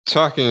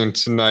Talking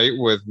tonight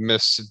with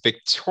Miss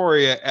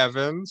Victoria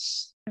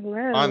Evans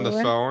on the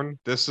Hello. phone.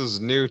 This is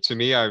new to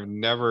me. I've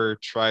never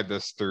tried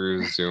this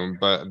through Zoom,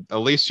 but at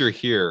least you're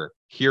here,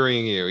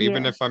 hearing you.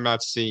 Even Yes, if I'm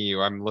not seeing you,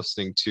 I'm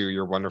listening to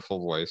your wonderful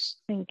voice.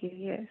 thank you.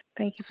 Yes,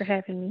 thank you for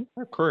having me.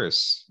 Of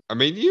course. I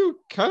mean, you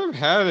kind of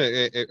had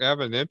have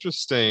an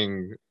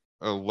interesting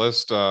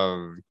list of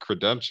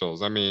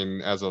credentials. I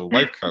mean, as a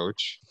life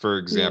coach, for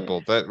Yes.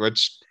 example, that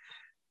which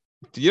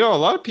a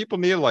lot of people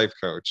need a life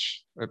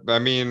coach. I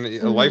mean,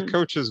 a life Mhm.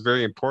 coach is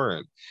very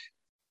important.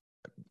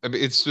 I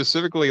mean, it's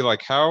specifically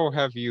like how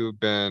have you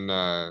been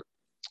or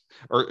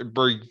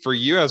for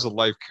you as a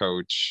life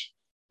coach,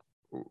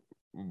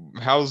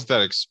 how's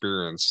that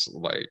experience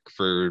like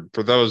for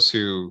those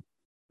who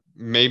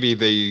maybe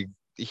they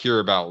hear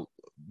about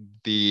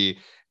the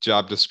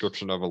job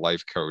description of a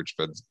life coach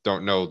but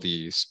don't know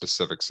the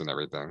specifics and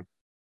everything.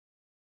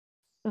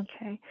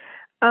 Okay.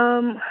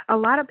 A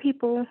lot of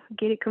people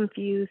get it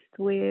confused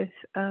with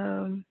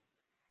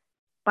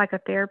like a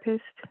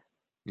therapist,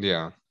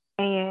 Yeah.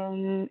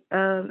 and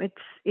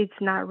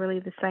it's not really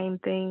the same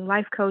thing.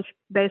 Life coach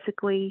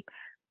basically,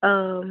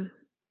 um,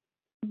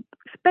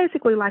 it's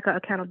basically like an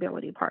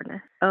accountability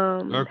partner,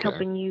 Okay.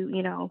 helping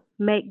you,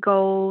 make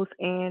goals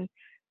and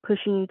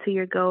pushing you to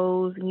your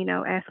goals, and,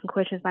 asking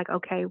questions like,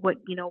 okay,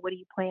 what do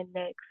you plan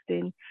next?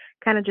 And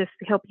kind of just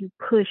help you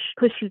push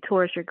you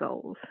towards your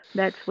goals.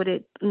 That's what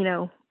it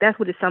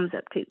sums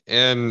up to.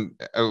 And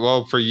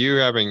well, for you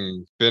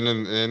having been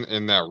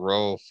in that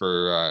role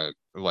for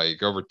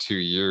like over 2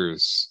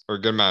 years or a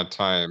good amount of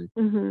time,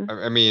 Mhm.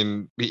 I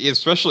mean,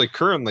 especially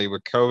currently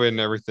with COVID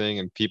and everything,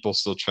 and people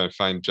still trying to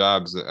find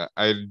jobs.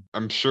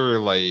 I'm sure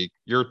like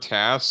your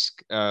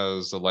task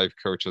as a life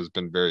coach has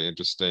been very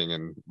interesting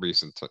in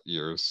recent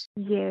years.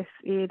 Yes,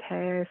 it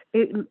has.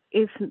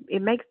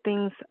 It makes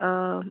things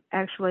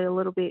actually a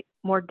little bit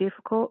more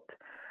difficult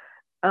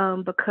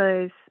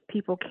because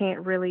people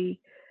can't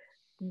really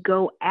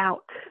go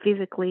out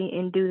physically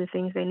and do the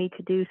things they need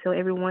to do. So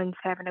everyone's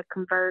having to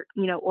convert,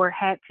 or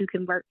had to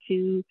convert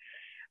to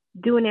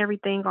doing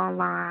everything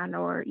online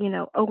or,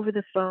 over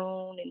the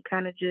phone and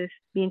kind of just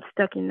being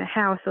stuck in the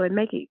house. So it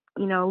make it,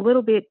 a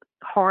little bit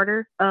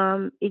harder.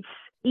 It's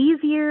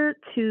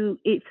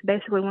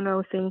basically one of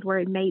those things where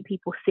it made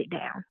people sit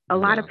down. A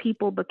lot of Yeah.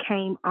 people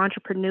became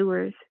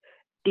entrepreneurs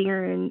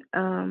during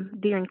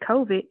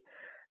COVID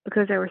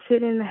because they were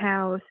sitting in the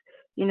house,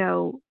 you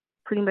know,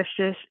 pretty much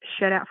just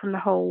shut out from the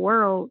whole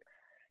world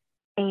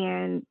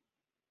and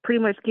pretty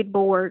much get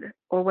bored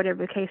or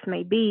whatever the case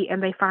may be,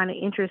 and they find an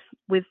interest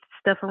with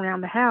stuff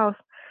around the house,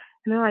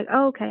 and they're like,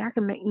 oh, okay, I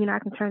can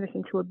turn this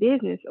into a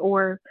business,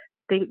 or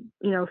they,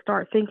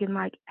 start thinking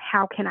like,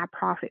 how can I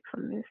profit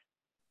from this?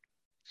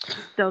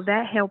 So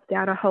that helped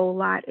out a whole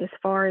lot as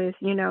far as,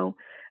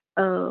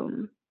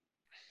 um,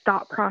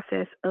 thought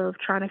process of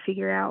trying to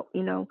figure out,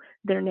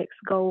 their next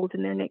goals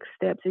and their next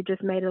steps. It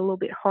just made it a little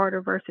bit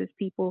harder versus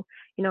people,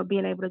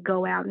 being able to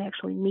go out and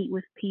actually meet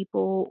with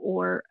people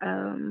or,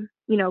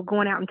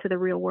 going out into the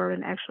real world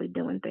and actually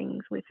doing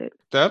things with it.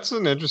 That's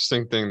an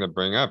interesting thing to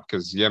bring up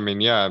because yeah, I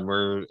mean, yeah,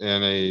 we're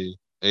in a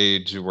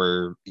age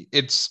where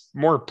it's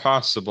more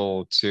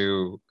possible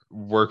to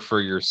work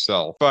for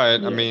yourself.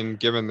 But I Yes. mean,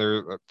 given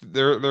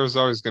there's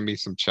always going to be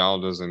some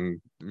challenges,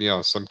 and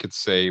some could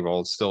say,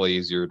 well, it's still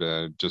easier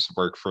to just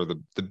work for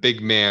the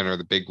big man or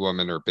the big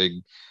woman or big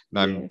Yes.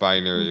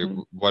 non-binary,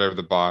 Mhm. whatever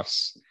the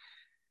boss.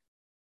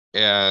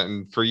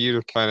 And for you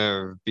to kind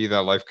of be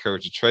that life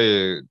coach to try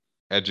to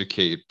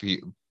educate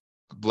people,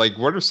 like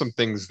what are some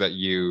things that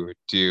you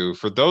do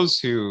for those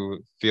who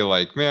feel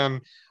like,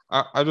 man,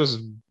 I just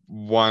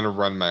want to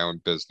run my own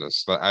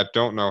business, but I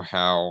don't know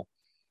how,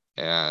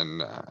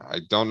 and I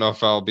don't know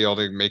if I'll be able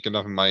to make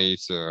enough money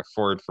to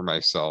afford for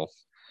myself.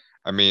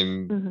 I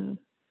mean, Mhm.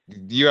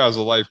 you as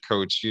a life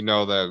coach, you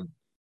know that,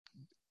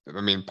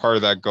 I mean, part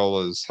of that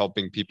goal is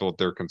helping people with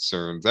their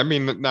concerns. I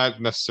mean,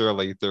 not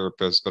necessarily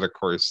therapists, but of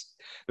course,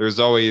 there's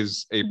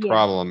always a Yeah.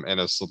 problem and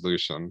a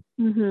solution.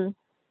 Mhm.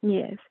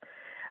 Yes.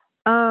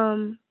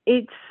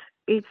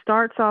 It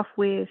starts off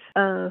with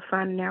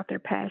finding out their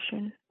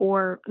passion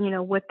or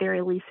what they're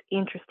at least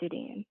interested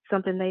in,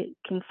 something they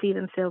can see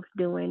themselves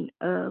doing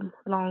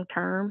long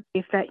term.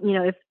 If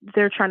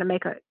they're trying to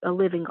make a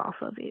living off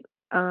of it,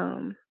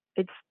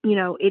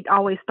 it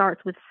always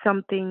starts with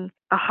something,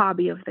 a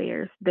hobby of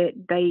theirs that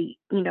they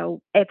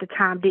at the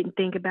time didn't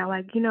think about.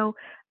 Like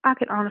I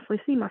could honestly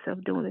see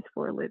myself doing this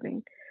for a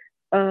living.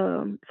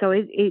 So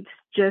it's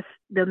just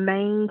the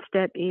main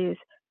step is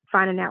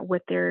finding out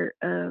what their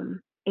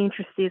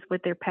interest is,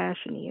 what their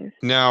passion is.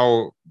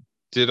 Now,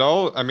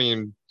 I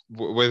mean,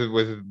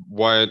 with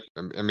what,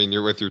 I mean,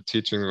 you're with your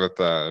teaching with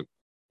a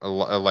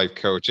life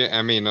coach.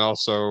 I mean,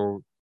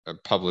 also a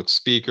public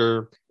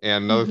speaker.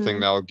 And another thing Mhm.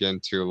 that I'll get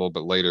into a little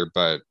bit later,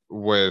 but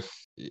with,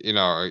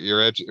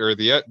 your or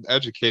the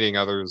educating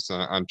others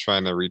on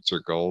trying to reach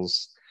their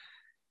goals,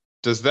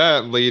 does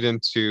that lead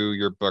into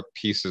your book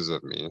Pieces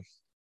of Me?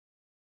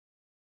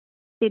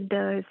 It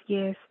does,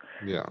 yes.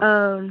 Yeah.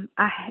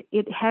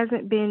 It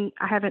hasn't been.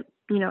 I haven't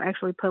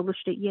actually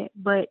published it yet,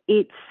 but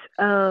it's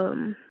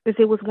because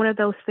it was one of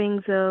those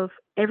things of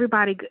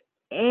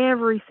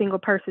every single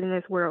person in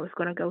this world is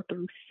going to go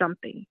through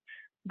something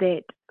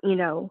that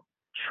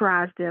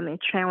tries them and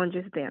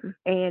challenges them,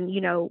 and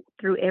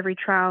through every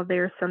trial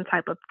there's some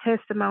type of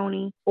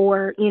testimony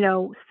or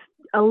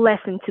a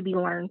lesson to be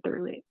learned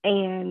through it.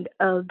 And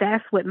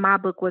that's what my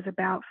book was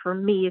about for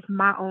me, is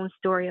my own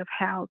story of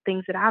how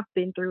things that I've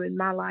been through in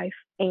my life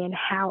and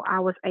how I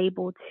was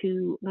able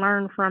to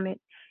learn from it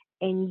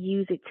and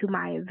use it to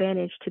my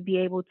advantage to be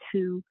able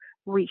to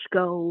reach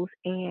goals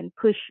and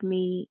push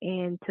me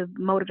and to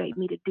motivate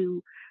me to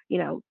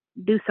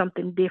do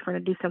something different or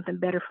do something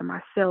better for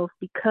myself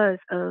because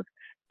of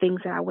things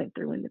that I went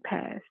through in the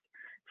past.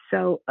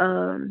 So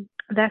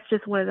that's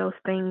just one of those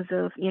things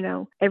of,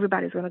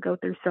 everybody's going to go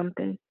through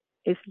something.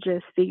 It's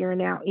just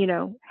figuring out,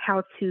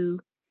 how to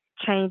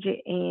change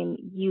it and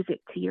use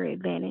it to your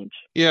advantage.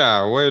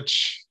 Yeah,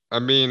 which I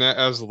mean,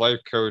 as a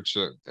life coach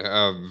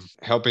of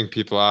helping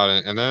people out,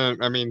 and then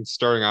I mean,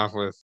 starting off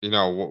with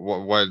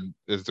what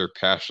is their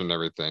passion and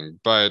everything.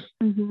 But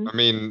Hmm. I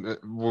mean,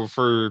 well,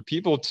 for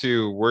people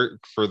to work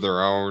for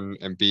their own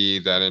and be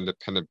that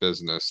independent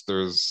business,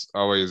 there's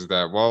always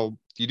that. Well,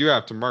 you do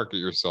have to market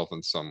yourself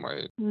in some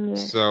way.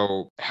 Yes.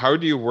 So how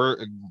do you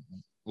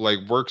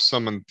work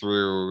someone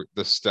through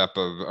the step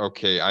of,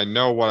 okay, I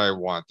know what I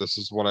want. This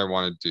is what I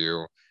want to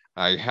do.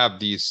 I have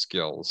these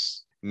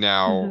skills.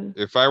 Now, Hmm.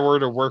 if I were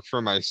to work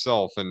for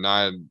myself and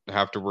not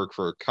have to work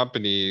for a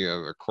company,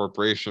 a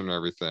corporation, and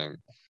everything,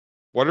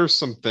 what are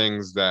some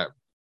things that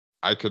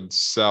I could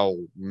sell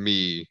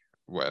me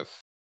with?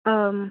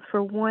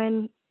 For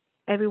one,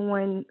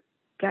 everyone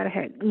gotta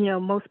have,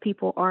 most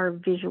people are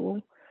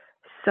visual.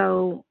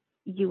 So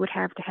you would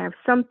have to have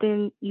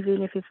something,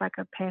 even if it's like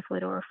a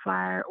pamphlet or a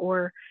flyer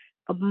or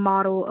a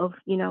model of,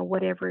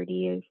 whatever it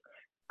is.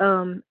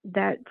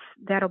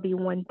 That'll be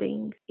one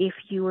thing. If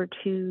you were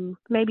to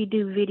maybe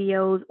do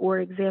videos or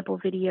example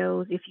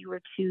videos, if you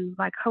were to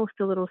like host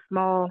a little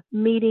small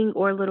meeting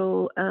or a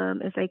little,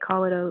 as they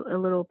call it, a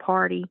little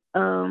party,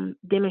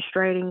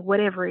 demonstrating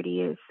whatever it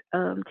is,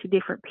 to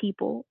different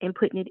people and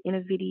putting it in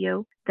a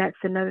video, that's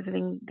another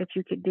thing that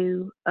you could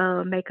do.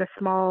 Make a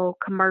small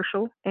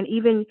commercial, and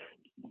even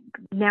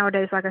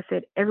nowadays, like I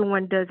said,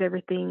 everyone does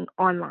everything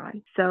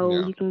online. So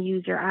Yeah. you can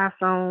use your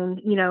iPhone,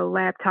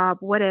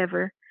 laptop,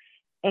 whatever,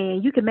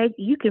 and you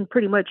can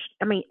pretty much,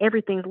 I mean,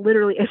 everything's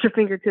literally at your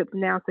fingertips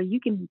now, so you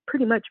can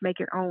pretty much make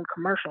your own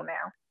commercial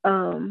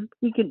now.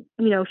 You can,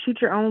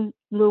 shoot your own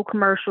little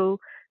commercial,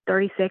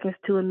 30 seconds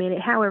to a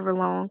minute, however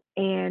long,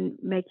 and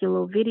make your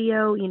little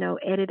video,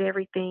 edit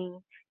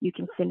everything. You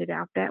can send it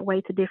out that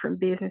way to different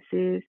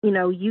businesses,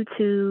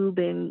 YouTube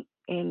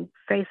and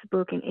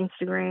Facebook and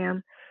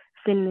Instagram,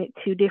 sending it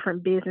to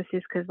different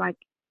businesses, because like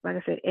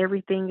I said,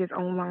 everything is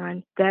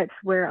online. That's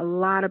where a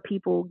lot of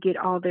people get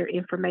all their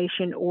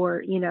information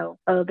or,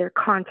 their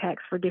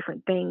contacts for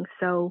different things.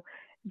 So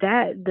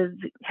that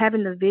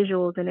having the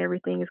visuals and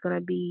everything is going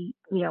to be,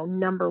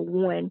 number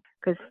one,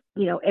 because,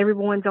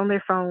 everyone's on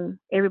their phone.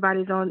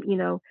 Everybody's on,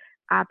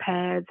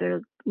 iPads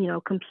or,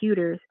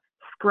 computers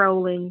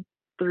scrolling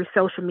through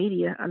social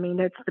media. I mean,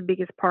 that's the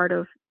biggest part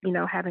of,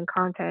 having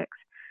contacts.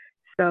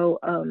 So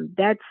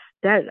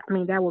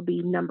that will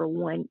be number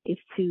one, is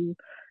to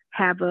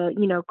have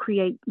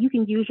create, you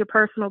can use your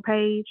personal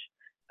page,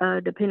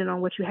 depending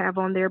on what you have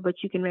on there, but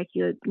you can make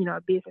your,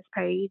 a business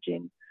page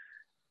and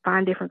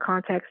find different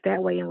contacts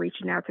that way and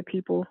reaching out to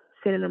people,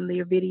 sending them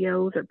your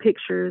videos or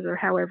pictures or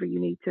however you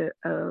need to,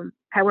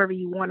 however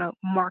you want to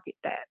market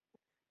that.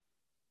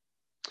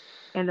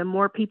 And the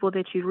more people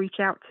that you reach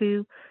out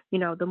to,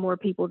 the more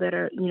people that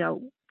are,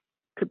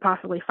 could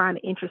possibly find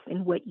interest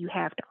in what you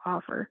have to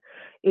offer.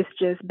 It's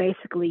just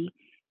basically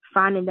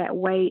finding that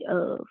way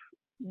of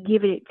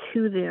giving it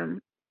to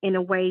them in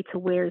a way to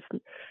where it's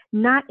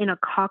not in a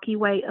cocky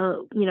way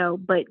of,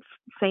 but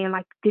saying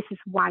like, this is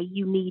why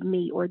you need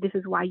me, or this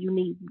is why you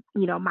need,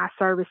 my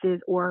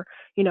services, or,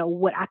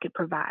 what I could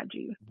provide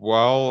you.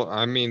 Well,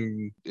 I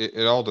mean,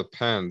 it all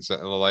depends.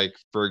 Like,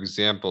 for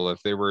example,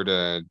 if they were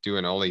to do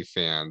an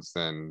OnlyFans,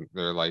 then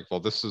they're like, well,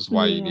 this is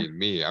why you Yeah. need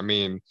me. I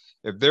mean,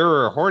 if they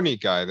were a horny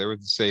guy, they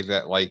would say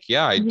that, like,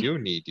 yeah, I Yeah. do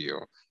need you.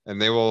 And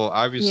they will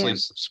obviously Yeah.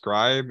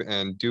 subscribe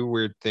and do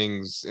weird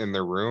things in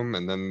their room.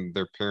 And then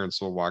their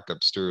parents will walk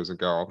upstairs and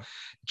go,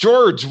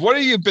 George, what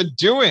have you been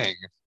doing?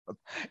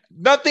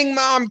 Nothing,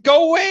 mom,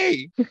 go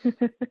away.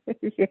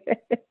 Yeah.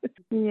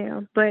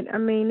 Yeah, but I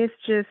mean, it's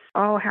just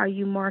all how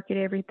you market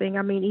everything.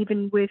 I mean,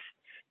 even with,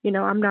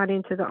 I'm not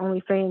into the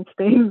OnlyFans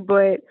thing,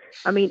 but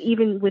I mean,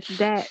 even with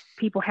that,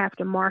 people have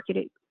to market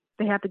it.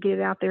 They have to get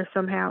it out there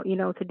somehow,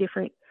 to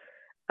different,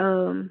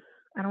 um,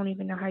 I don't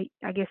even know how,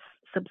 I guess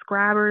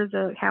subscribers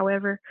or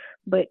however,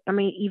 but I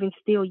mean, even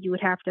still, you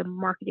would have to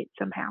market it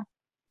somehow.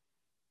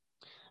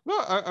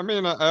 No, I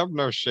mean, I have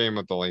no shame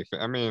with the life.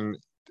 I mean,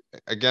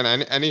 again,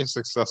 any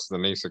success is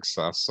any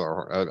success.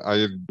 So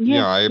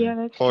Yeah, I yeah,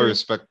 that's fully true.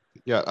 respect.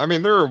 Yeah, I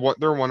mean, they're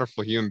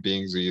wonderful human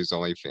beings who use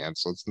OnlyFans,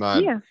 so it's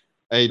not Yeah.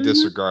 any Mhm.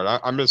 disregard.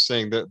 I'm just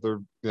saying that they're,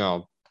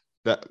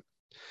 that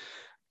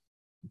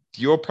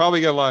you'll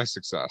probably get a lot of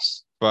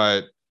success,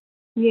 but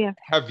Yeah.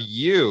 have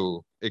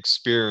you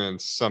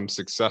experienced some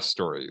success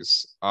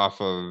stories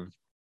off of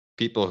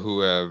people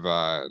who have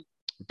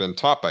been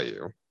taught by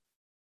you?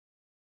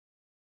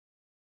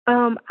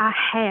 I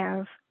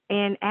have,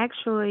 and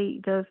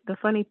actually, the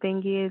funny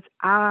thing is,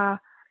 I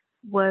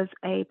was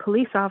a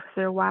police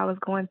officer while I was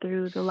going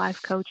through the life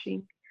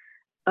coaching.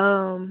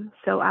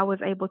 So I was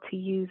able to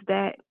use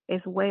that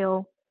as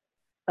well,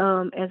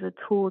 as a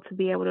tool to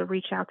be able to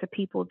reach out to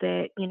people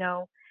that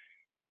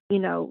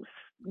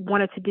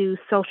wanted to do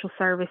social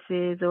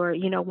services, or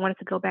wanted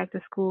to go back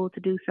to school to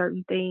do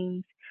certain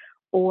things,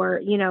 or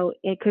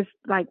because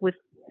like with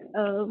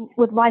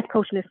life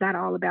coaching, it's not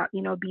all about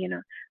being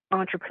an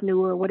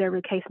entrepreneur or whatever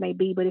the case may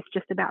be, but it's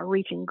just about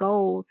reaching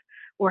goals,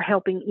 or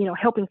helping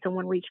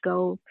someone reach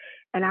goals.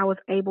 And I was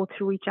able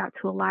to reach out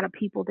to a lot of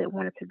people that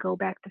wanted to go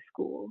back to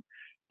school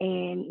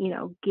and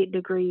get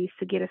degrees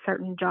to get a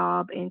certain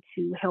job, and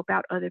to help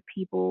out other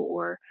people,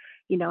 or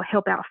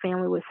help out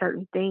family with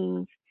certain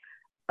things.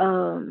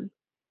 um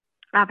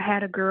I've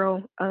had a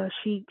girl,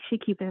 she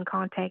keeps in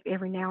contact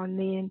every now and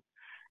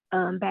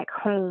then, back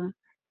home,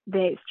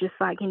 that's just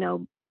like,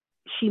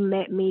 she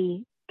met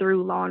me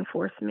through law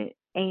enforcement.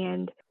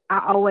 And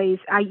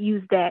I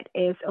use that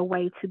as a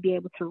way to be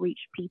able to reach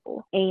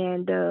people.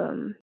 And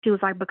she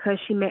was like, because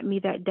she met me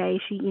that day,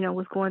 she,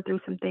 was going through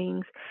some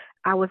things.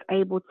 I was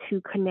able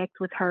to connect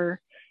with her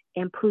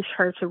and push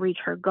her to reach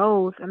her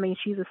goals. I mean,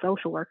 she's a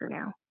social worker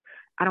now.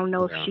 I don't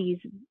know if Yeah. she's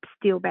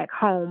still back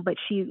home, but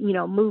she,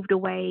 moved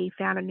away,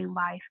 found a new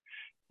life,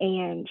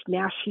 and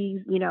now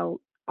she's,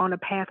 on a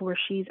path where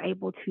she's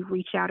able to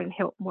reach out and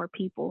help more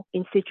people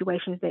in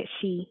situations that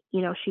she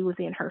was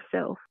in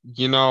herself.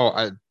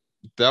 I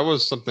that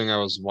was something I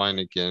was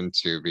wanting to get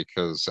into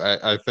because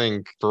I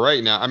think for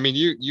right now, I mean,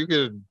 you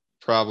could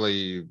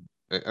probably,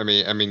 I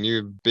mean,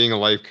 you being a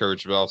life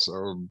coach, but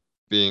also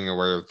being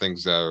aware of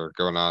things that are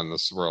going on in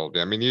this world.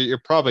 I mean, you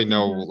probably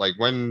know, Hmm. like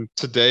when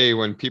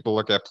people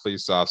look at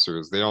police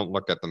officers, they don't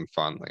look at them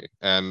fondly,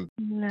 and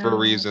for a No.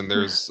 reason.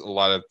 There's a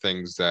lot of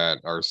things that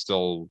are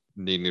still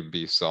needing to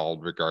be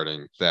solved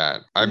regarding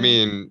that. Yeah. I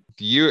mean,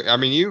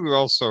 you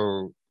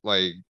also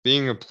like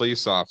being a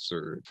police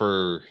officer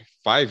for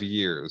 5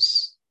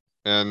 years.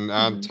 And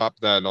on Hmm. top of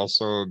that,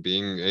 also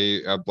being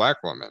a black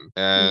woman. Yes.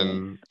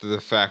 And the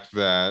fact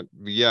that,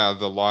 yeah,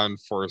 the law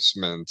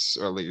enforcement,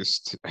 at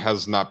least,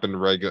 has not been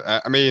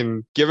regular. I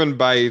mean, given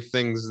by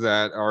things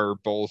that are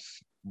both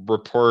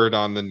reported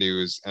on the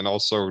news and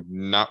also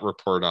not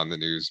reported on the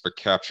news, but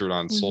captured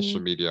on social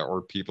Hmm. media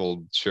or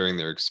people sharing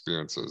their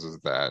experiences, is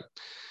that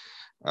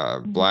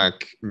Hmm. Black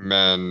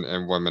men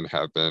and women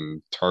have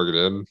been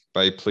targeted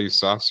by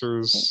police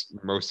officers,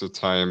 most of the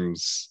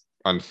times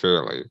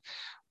unfairly.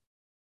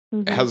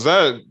 Hmm. Has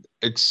that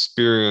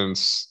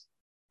experience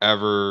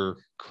ever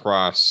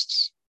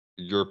crossed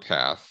your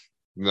path,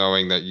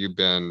 knowing that you've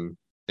been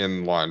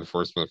in law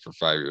enforcement for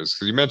 5 years?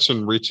 Because you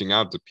mentioned reaching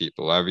out to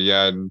people. Have you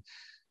had Hmm.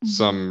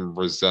 some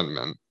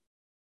resentment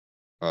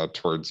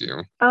towards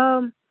you?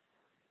 Um,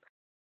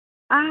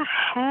 I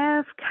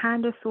have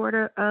kind of, sort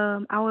of.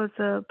 I was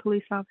a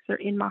police officer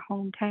in my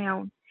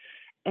hometown.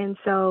 And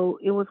so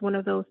it was one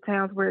of those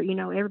towns where,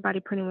 everybody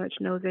pretty much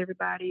knows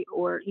everybody,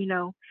 or,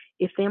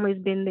 if family's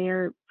been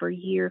there for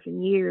years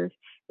and years,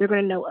 they're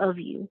going to know of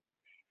you.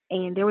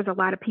 And there was a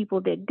lot of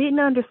people that didn't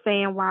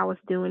understand why I was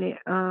doing it.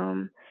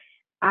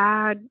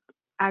 I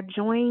I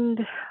joined,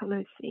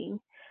 let's see,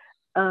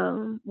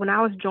 when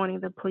I was joining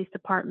the police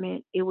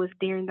department, it was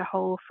during the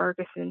whole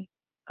Ferguson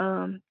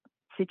um,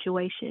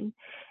 situation.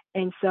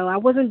 And so I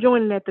wasn't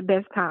joining at the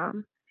best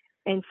time.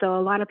 And so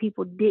a lot of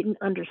people didn't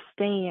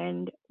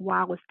understand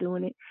why I was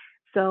doing it.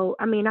 So,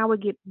 I mean, I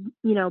would get,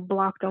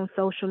 blocked on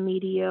social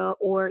media,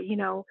 or,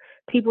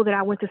 people that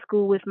I went to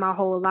school with my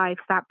whole life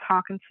stopped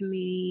talking to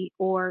me,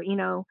 or,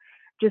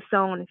 just so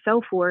on and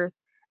so forth.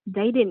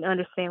 They didn't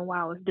understand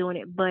why I was doing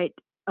it. But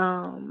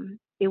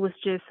it was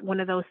just one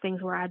of those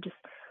things where I just,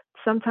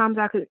 sometimes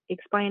I could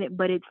explain it,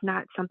 but it's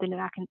not something that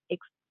I can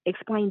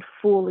explain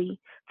fully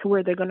to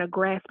where they're going to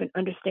grasp and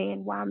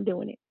understand why I'm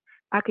doing it.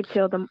 I could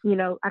tell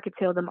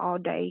them all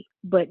day,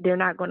 but they're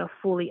not going to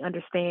fully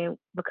understand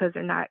because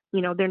they're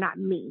not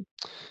me.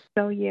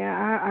 So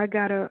yeah, I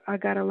got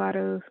a lot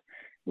of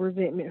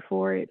resentment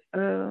for it.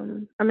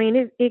 I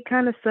mean, it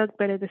kind of sucked,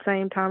 but at the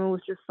same time, it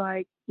was just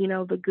like,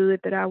 the good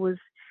that I was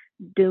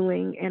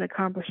doing and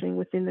accomplishing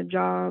within the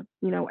job,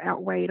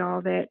 outweighed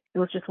all that. It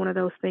was just one of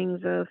those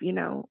things of,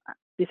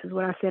 this is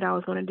what I said I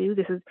was going to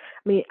do. I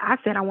mean, I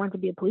said I wanted to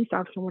be a police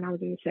officer when I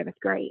was in the seventh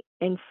grade.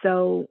 And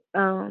so,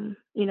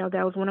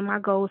 that was one of my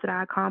goals that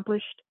I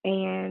accomplished,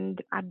 and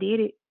I did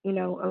it.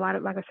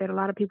 Like I said, a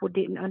lot of people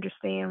didn't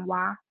understand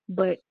why,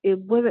 but it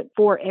wasn't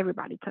for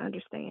everybody to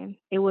understand.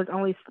 It was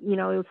only, it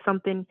was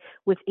something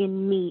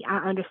within me. I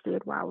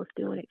understood why I was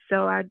doing it.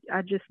 So I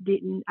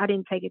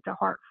didn't take it to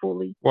heart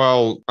fully.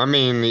 Well, I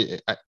mean,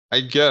 I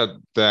get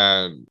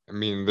that. I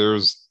mean,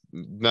 there's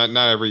not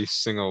every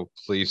single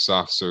police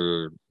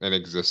officer in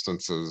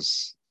existence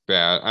is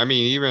bad. I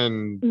mean,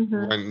 even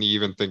Mhm. when you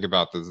even think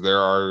about this, there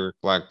are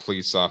black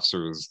police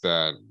officers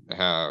that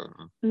have,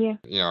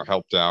 Yeah.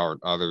 helped out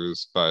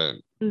others, but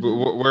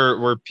Mhm.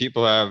 where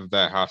people have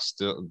that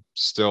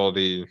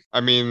hostility,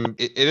 I mean,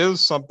 it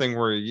is something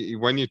where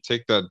when you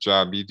take that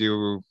job, you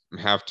do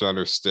have to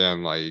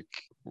understand like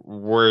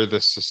where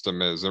the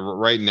system is. And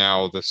right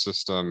now, the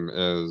system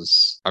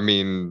is, I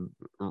mean,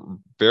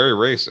 very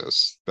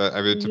racist. That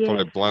I mean, to put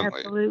Yes, it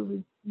bluntly.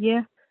 absolutely.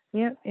 Yeah.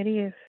 Yeah, it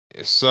is. It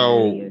really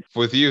So is.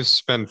 with you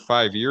spend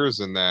 5 years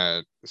in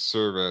that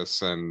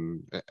service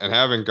and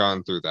having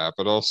gone through that,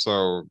 but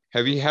also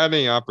have you had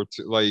any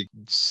opportunity like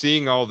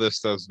seeing all this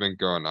that's been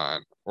going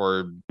on,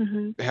 or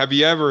Mhm. have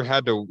you ever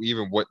had to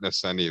even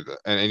witness any of the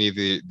and any of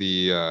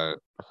the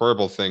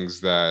horrible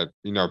things that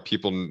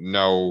people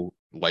know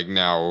like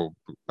now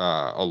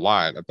a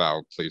lot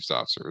about police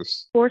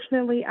officers?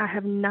 Fortunately, I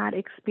have not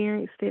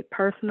experienced it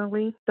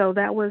personally. So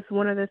that was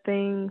one of the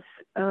things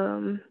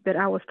that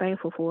I was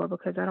thankful for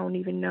because I don't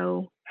even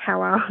know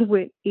how I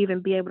would even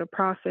be able to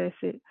process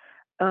it.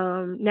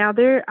 Now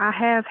I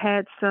have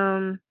had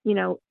some,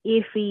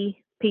 iffy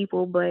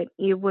people, but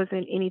it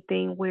wasn't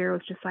anything where it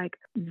was just like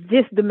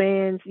this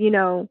demands,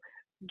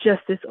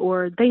 justice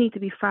or they need to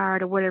be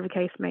fired or whatever the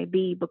case may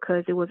be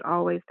because it was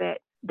always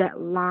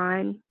that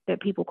line that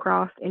people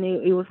crossed and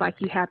it was like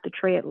you Mhm. have to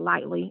tread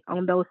lightly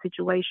on those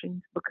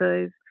situations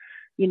because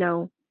you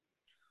know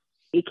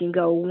it can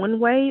go one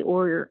way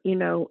or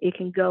it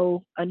can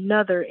go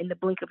another in the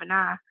blink of an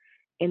eye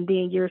and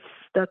then you're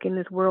stuck in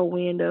this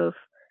whirlwind of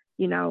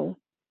you know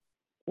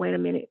wait a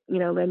minute,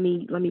 let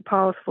me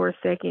pause for a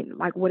second.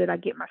 Like, what did I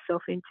get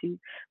myself into?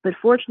 But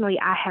fortunately,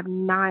 I have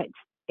not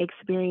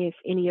experienced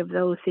any of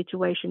those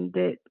situations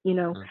that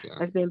Okay.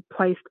 has been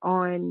placed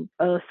on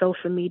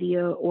social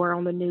media or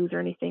on the news or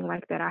anything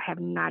like that. I have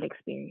not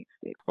experienced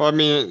it. Well, I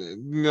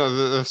mean,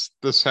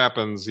 this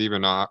happens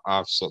even off,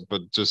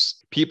 but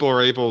just people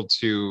are able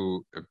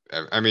to.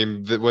 I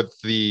mean, with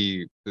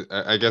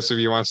I guess if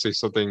you want to say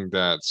something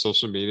that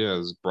social media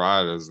is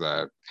broad, is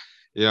that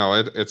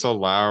it's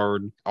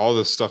allowed all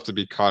this stuff to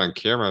be caught on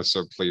camera,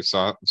 so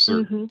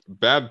Mhm.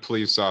 bad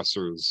police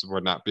officers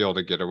would not be able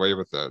to get away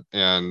with it.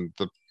 And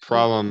the Yeah.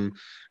 problem,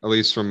 at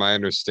least from my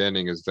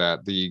understanding, is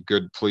that the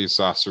good police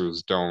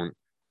officers don't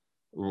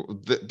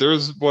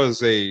there's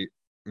was a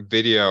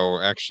video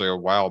actually a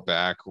while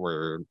back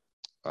where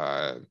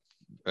uh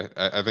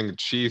I think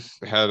chief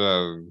head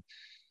of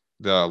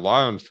the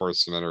law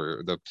enforcement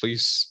or the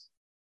police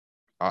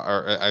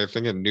or I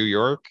think in New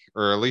York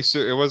or at least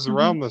it was Mhm.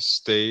 around the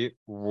state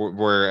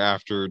where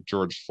after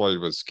George Floyd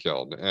was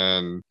killed,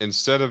 and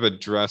instead of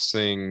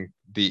addressing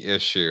the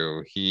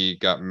issue he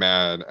got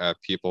mad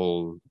at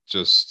people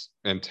just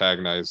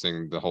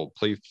antagonizing the whole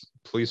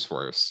police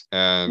force.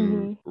 And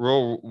Mhm.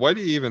 well, what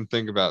do you even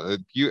think about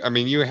it? I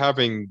mean, you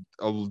having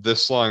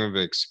this long of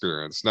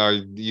experience. Now,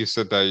 you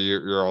said that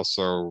you're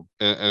also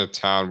in a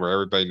town where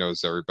everybody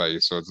knows everybody,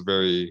 so it's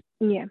very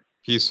Yeah.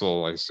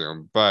 peaceful, I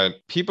assume. But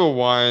people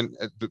want,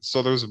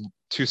 so there's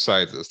two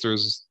sides of this.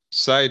 There's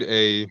side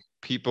A,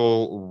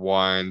 people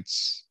want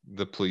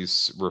the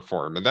police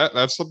reform, and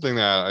that's something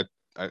that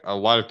a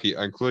lot of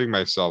people, including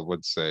myself,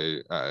 would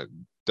say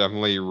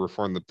definitely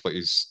reform the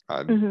police.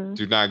 Mhm.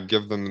 Do not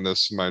give them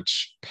this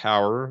much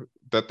power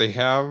that they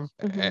have,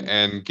 Mhm.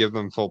 and give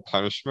them full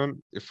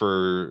punishment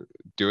for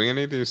doing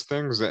any of these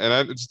things.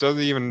 And it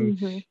doesn't even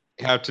Mhm.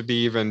 have to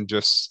be even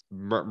just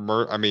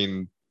I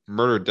mean,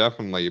 murder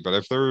definitely, but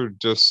if they're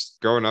just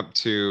going up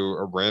to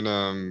a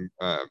random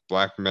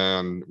black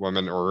man,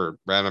 woman, or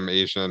random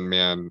Asian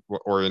man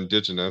or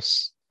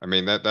indigenous, I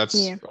mean that's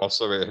Yeah.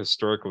 also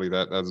historically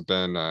that's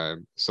been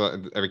so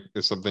I mean,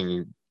 it's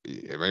something.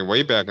 I mean,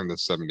 way back in the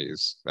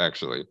 70s,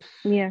 actually,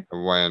 Yeah.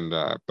 when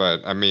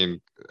but I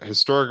mean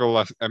historical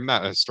lesson. I'm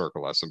not a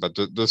historical lesson, but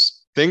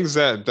just things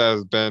that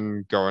has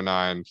been going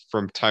on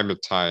from time to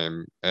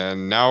time,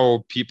 and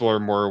now people are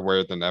more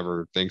aware than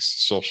ever thanks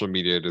to social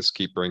media. Just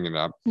keep bringing it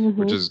up,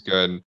 which Mhm. is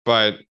good.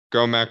 But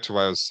going back to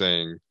what I was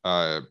saying,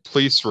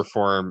 police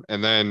reform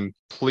and then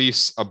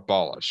police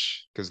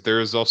abolish, because there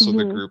is also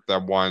the Mhm. group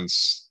that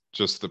wants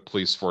just the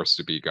police force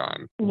to be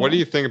gone. What do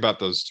Yeah. you think about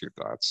those two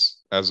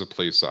thoughts as a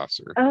police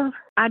officer?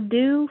 I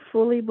do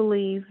fully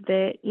believe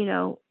that,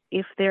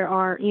 if there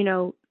are,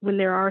 when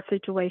there are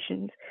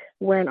situations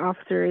where an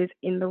officer is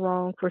in the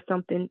wrong for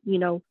something,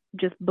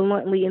 just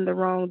bluntly in the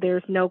wrong,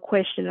 there's no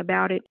question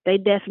about it. They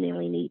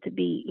definitely need to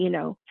be,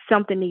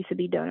 something needs to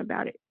be done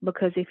about it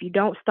because if you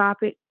don't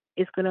stop it,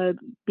 it's going to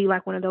be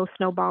like one of those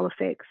snowball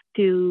effects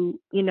to,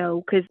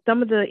 because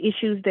some of the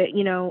issues that,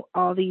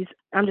 all these,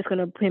 I'm just going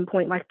to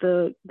pinpoint like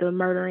the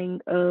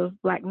murdering of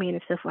black men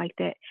and stuff like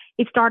that.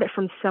 It started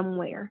from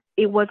somewhere.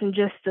 It wasn't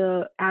just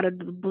out of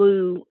the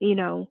blue,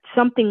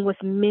 something was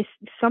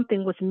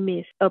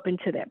missed up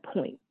until that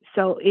point.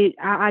 So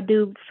I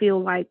do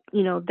feel like,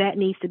 that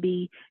needs to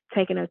be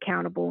taken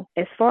accountable.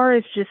 As far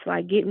as just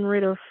like getting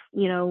rid of,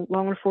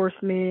 law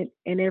enforcement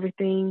and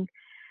everything,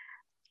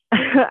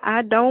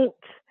 I don't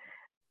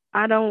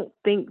I don't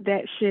think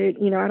that should,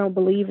 I don't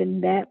believe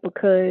in that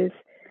because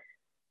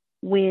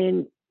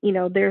when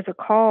there's a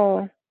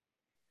call,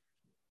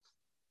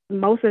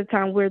 most of the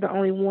time we're the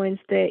only ones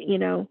that,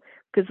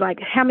 because like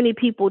how many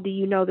people do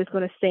you know that's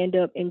going to stand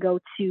up and go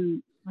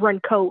to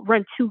run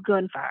to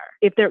gunfire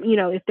if there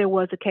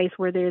was a case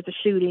where there's a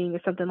shooting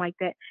or something like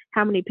that?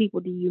 How many people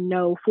do you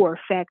know for a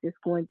fact is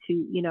going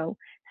to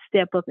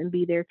step up and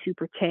be there to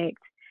protect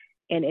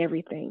and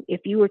everything?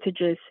 If you were to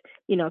just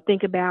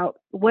think about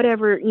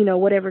whatever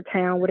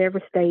town,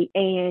 whatever state,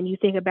 and you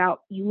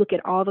look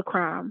at all the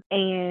crime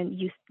and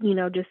you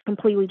just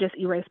completely just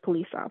erase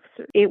police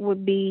officers, it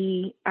would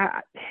be,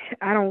 I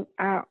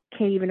can't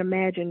even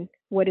imagine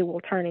what it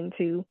will turn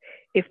into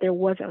if there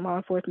wasn't law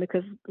enforcement.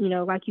 Because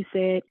like you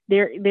said,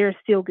 there's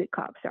still good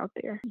cops out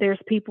there. There's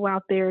people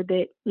out there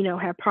that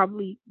have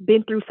probably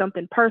been through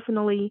something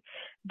personally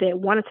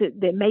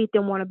that made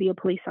them want to be a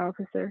police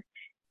officer,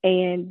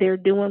 and they're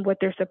doing what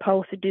they're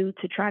supposed to do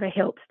to try to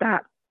help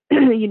stop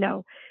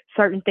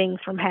certain things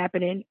from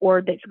happening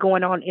or that's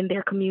going on in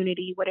their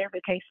community, whatever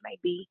the case may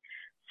be.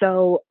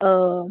 So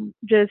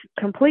just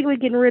completely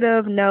getting rid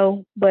of,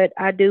 no, but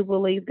I do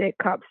believe that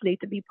cops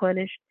need to be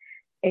punished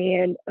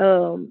and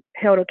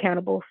held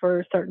accountable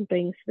for certain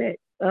things that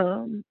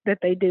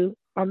they do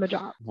on the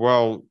job.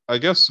 Well, I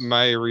guess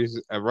my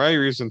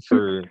reason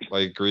for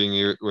like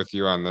agreeing with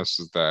you on this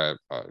is that,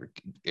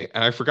 and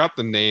I forgot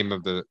the name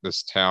of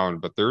this town,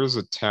 but there is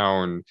a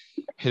town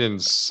hidden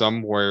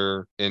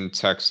somewhere in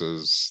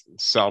Texas,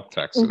 South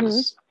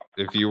Texas.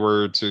 If you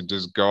were to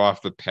just go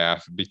off the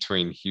path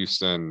between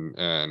Houston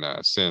and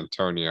San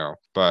Antonio,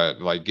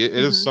 but like it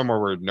is somewhere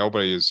where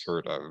nobody has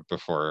heard of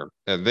before,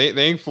 and they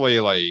thankfully,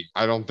 like,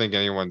 I don't think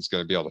anyone's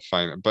going to be able to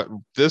find it. But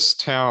this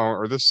town,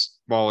 or this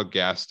small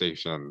gas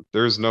station,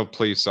 there's no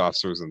police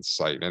officers in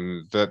sight,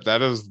 and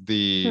that is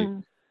the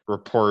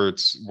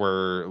reports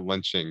where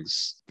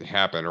lynchings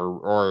happen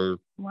or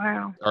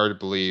wow are to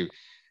believe.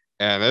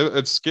 And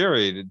it's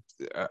scary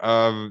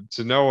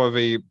to know of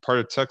a part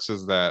of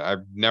Texas that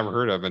I've never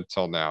heard of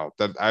until now,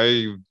 that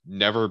I've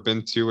never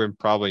been to and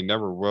probably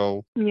never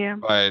will. Yeah.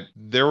 But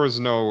there was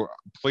no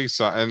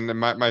police. And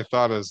my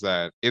thought is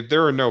that if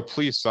there are no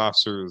police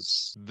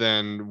officers,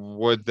 then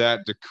would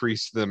that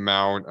decrease the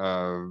amount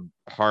of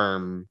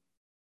harm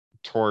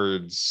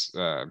towards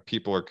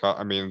people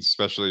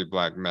especially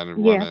black men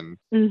and women?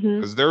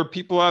 Because there are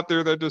people out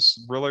there that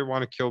just really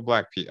want to kill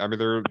black people. I mean,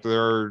 there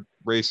are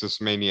racist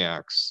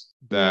maniacs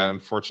that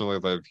unfortunately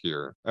live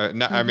here.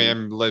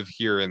 Live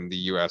here in the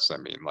U.S.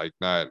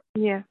 Well,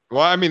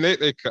 I mean,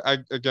 they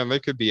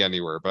could be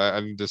anywhere, but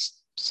I'm just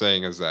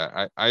saying is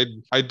that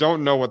I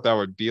don't know what that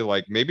would be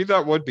like. Maybe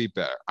that would be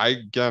better.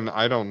 I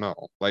don't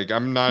know. Like,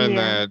 I'm not in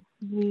that.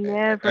 You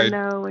never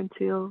know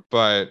until.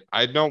 But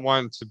I don't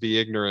want to be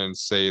ignorant and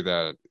say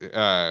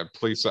that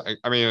police.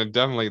 I mean,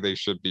 definitely they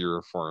should be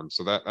reformed.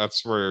 So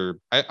that's where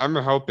I'm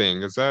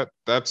hoping is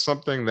that's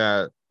something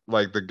that,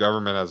 like, the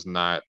government has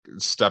not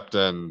stepped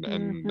in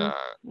and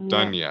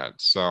done yet.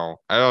 So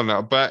I don't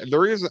know. But the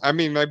reason, I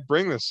mean, I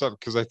bring this up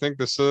because I think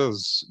this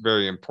is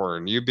very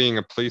important. You being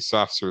a police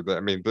officer,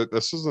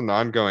 this is an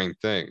ongoing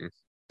thing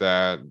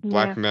that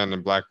black men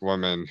and black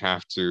women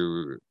have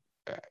to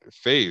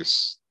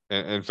face.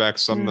 In fact,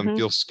 some of them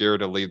feel scared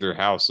to leave their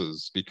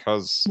houses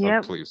because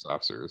of police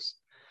officers.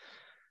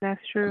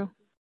 That's true.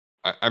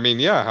 I mean,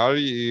 yeah. How do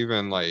you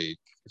even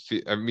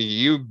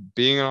you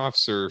being an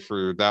officer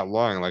for that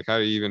long, like, how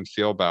do you even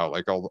feel about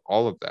like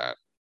all of that?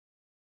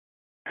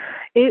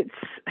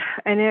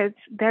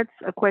 That's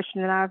a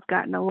question that I've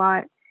gotten a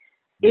lot.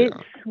 It's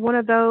one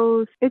of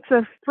those. It's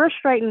a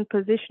frustrating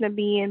position to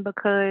be in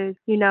because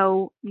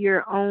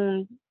your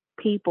own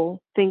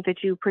people think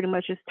that you pretty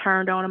much just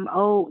turned on them.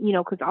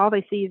 Because all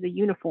they see is a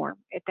uniform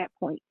at that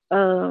point.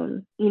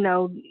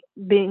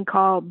 Being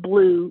called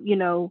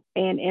blue,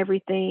 and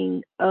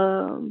everything.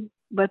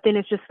 But then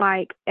it's just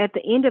like at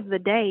the end of the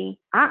day,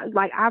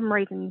 I'm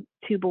raising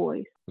 2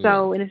 boys.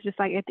 So, and it's just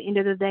like at the end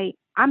of the day,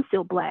 I'm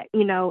still black,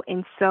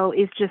 and so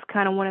it's just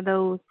kind of one of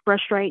those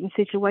frustrating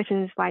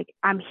situations. It's like,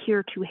 I'm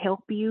here to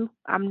help you.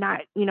 I'm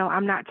not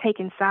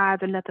taking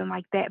sides or nothing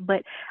like that,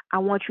 but I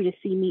want you to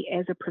see me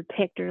as a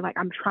protector. Like,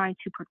 I'm trying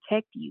to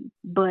protect you,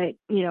 but,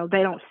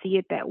 they don't see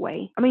it that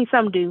way. I mean,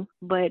 some do,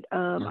 but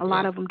a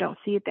lot of them don't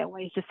see it that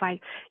way. It's just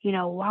like,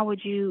 why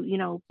would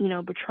you,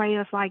 betray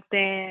us like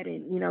that?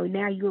 And,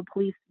 now you're a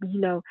police,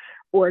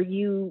 or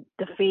you,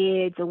 the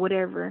feds or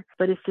whatever.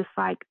 But it's just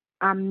like,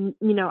 I'm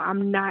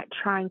not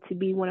trying to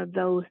be one of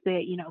those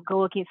that,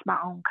 go against my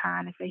own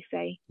kind, as they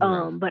say.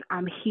 But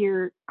I'm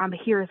here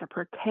as a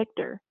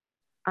protector.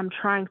 I'm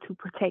trying to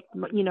protect,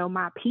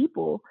 my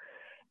people.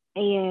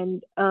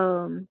 And,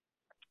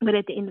 but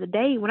at the end of the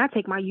day, when I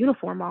take my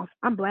uniform off,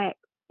 I'm black.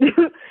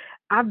 Even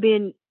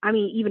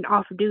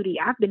off duty,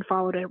 I've been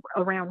followed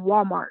around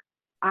Walmart.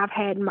 I've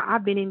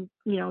been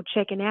in,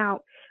 checking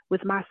out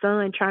with my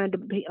son, trying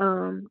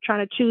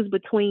to choose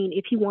between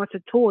if he wants a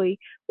toy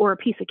or a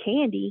piece of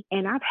candy.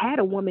 And I've had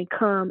a woman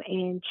come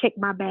and check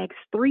my bags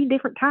 3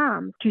 different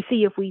times to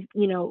see if we,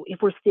 if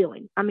we're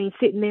stealing. I mean,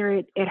 sitting there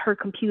at her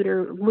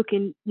computer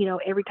looking,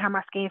 every time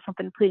I scan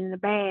something, put it in the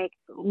bag,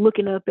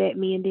 looking up at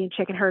me and then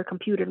checking her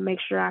computer to make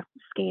sure I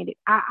scanned it.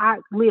 I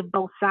live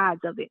both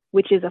sides of it,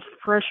 which is a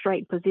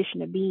frustrating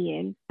position to be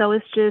in. So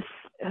it's just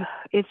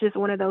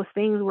one of those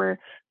things where,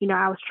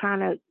 I was trying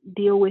to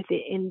deal with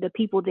it, and the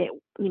people that,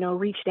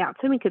 reached out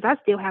to me, because I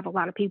still have a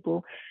lot of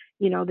people,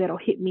 that'll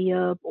hit me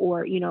up,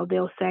 or,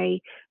 they'll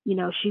say,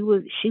 she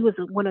was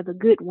one of the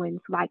good ones.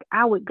 Like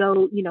I would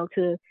go,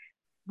 to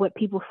what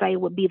people say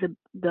would be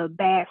the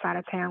bad side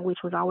of town, which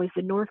was always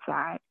the north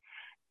side.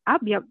 I'll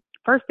be up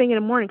first thing in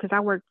the morning because I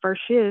work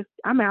first shift.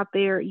 I'm out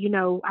there,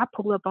 I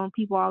pull up on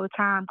people all the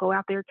time, go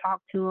out there,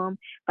 talk to them.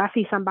 If I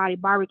see somebody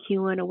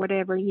barbecuing or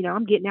whatever,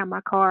 I'm getting out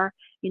my car,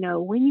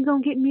 when you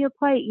gonna get me a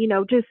plate,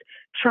 just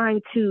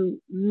trying to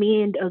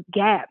mend a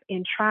gap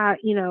and try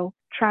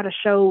to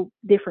show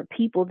different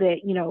people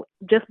that,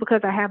 just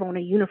because I have on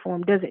a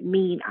uniform doesn't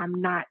mean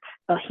I'm not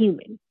a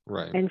human.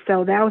 Right. And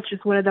so that was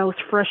just one of those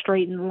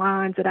frustrating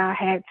lines that I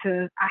had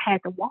to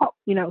walk.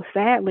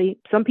 Sadly,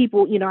 some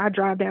people, I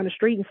drive down the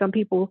street and some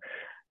people,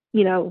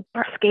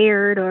 are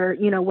scared or,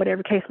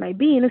 whatever case may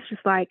be. And it's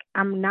just like,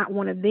 I'm not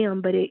one of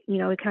them, but it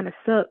kind of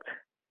sucked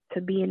to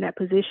be in that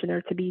position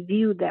or to be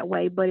viewed that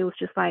way. But it was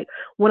just like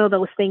one of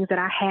those things that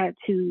I had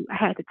to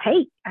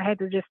take. I had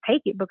to just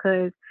take it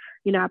because,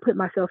 I put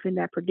myself in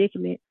that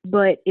predicament.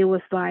 But it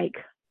was like,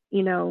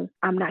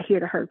 I'm not here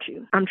to hurt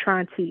you. I'm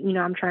trying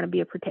to be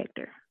a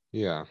protector.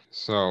 Yeah.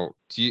 So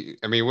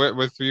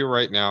with you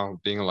right now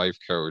being a life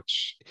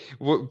coach,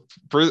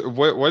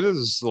 what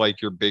is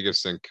like your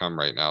biggest income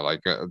right now?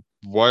 Like you're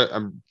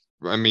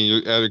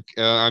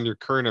on your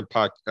current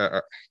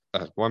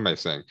what am I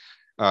saying?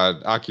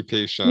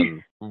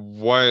 Occupation,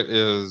 what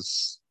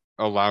is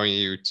allowing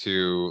you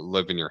to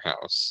live in your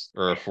house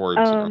or afford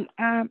to?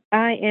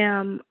 I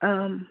am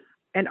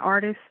an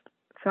artist,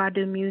 so I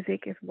do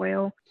music as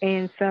well,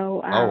 and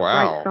so Oh, I write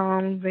wow.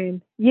 songs,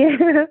 and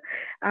yeah,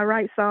 I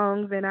write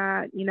songs, and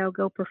I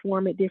go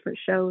perform at different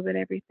shows and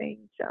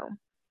everything. So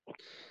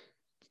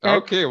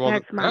that's Okay, well,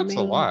 that's my that's a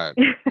main. lot.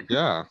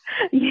 Yeah.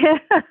 Yeah,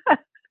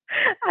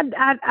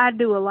 I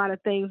do a lot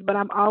of things, but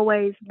I'm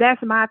always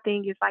that's my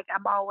thing. Is like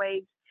I'm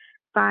always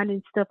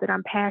finding stuff that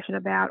I'm passionate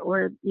about,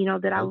 or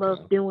that I love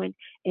Okay. doing,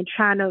 and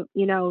trying to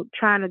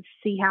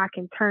see how I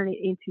can turn it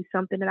into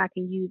something that I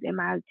can use in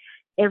my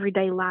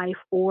everyday life,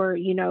 or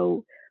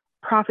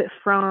profit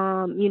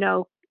from,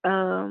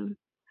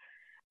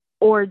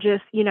 or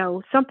just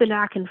something that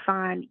I can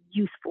find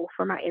useful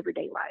for my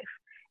everyday life.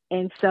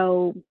 And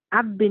so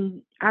I've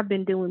been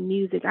doing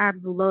music.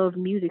 I've loved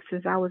music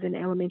since I was in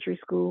elementary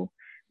school.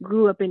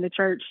 Grew up in the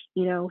church,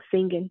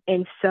 singing.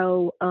 And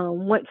so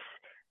once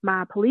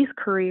my police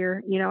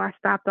career, I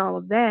stopped all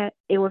of that.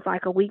 It was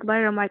like a week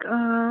later, I'm like, oh,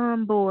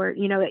 I'm bored.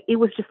 It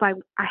was just like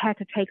I had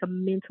to take a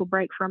mental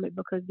break from it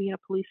because being a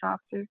police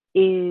officer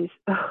is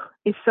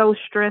so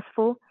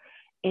stressful,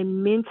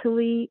 and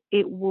mentally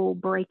it will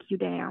break you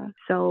down.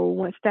 So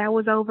once that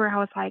was over, I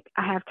was like,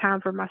 I have time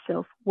for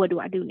myself. What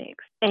do I do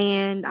next?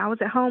 And I was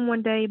at home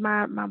one day,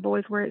 my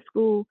boys were at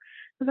school.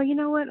 I was like, you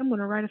know what? I'm going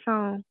to write a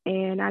song.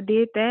 And I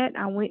did that.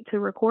 I went to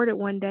record it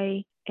one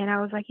day, and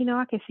I was like,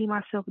 I can see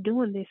myself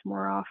doing this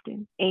more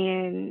often.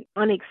 And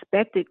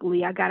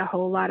unexpectedly, I got a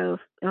whole lot of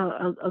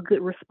a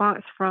good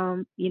response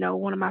from,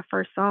 one of my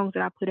first songs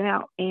that I put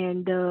out.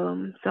 And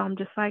so I'm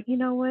just like, you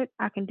know what?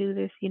 I can do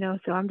this,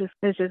 so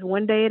it's just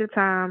one day at a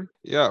time.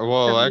 Yeah,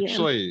 well, So yeah.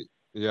 actually,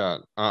 yeah,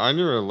 on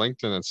your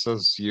LinkedIn, it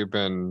says you've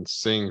been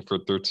singing for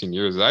 13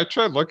 years. I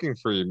tried looking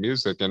for your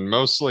music, and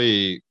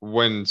mostly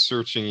when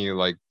searching you,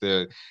 like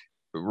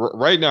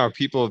right now,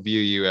 people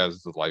view you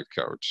as the life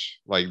coach.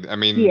 Like, I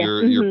mean, Yeah.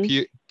 your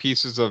Mhm.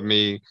 pieces of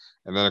me,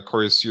 and then of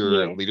course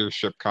your Yeah.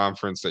 leadership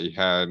conference that you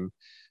had,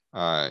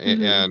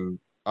 Mhm. and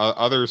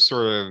other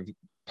sort of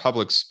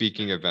public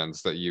speaking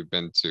events that you've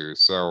been to.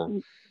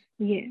 So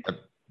Yes. uh,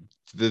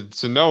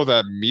 to know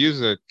that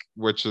music,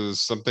 which is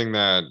something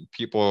that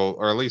people,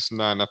 or at least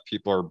not enough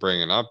people are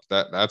bringing up,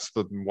 that's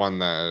the one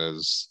that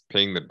is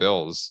paying the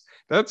bills.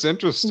 That's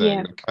interesting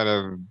Yeah. to kind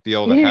of be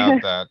able to have Yeah.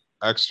 that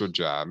extra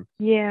job.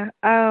 Yeah.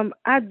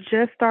 I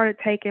just started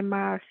taking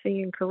my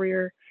singing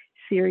career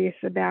serious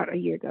about a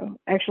year ago.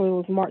 Actually, it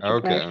was March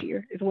of last Okay.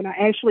 year is when I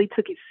actually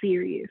took it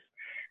serious.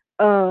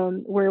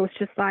 Where it was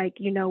just like,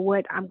 you know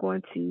what, I'm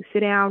going to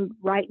sit down,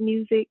 write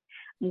music.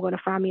 I'm going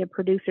to find me a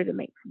producer to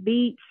make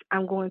beats.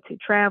 I'm going to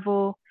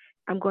travel.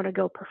 I'm going to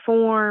go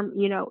perform.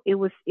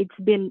 It's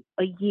been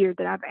a year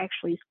that I've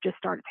actually just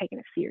started taking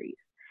it serious.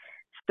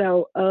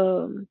 So,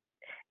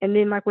 and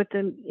then like with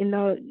the in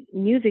the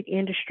music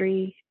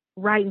industry,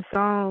 writing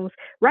songs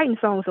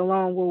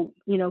alone will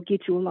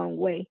get you a long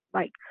way.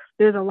 Like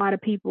there's a lot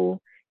of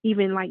people,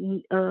 even like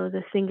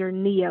the singer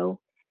Neo.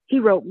 He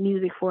wrote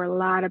music for a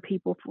lot of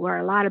people, for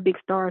a lot of big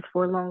stars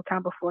for a long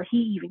time before he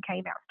even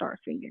came out start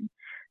singing.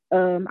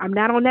 I'm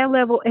not on that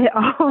level at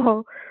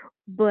all,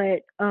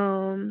 but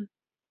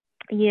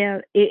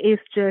yeah,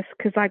 it's just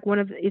because like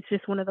it's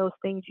just one of those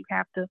things you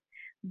have to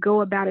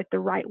go about it the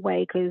right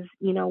way, because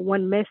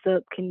one mess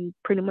up can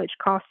pretty much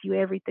cost you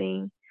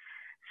everything.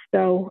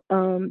 So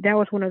that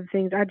was one of the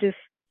things I just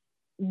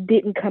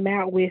didn't come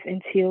out with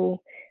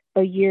until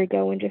a year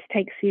ago and just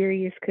take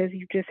serious, because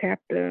you just have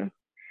to,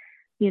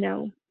 you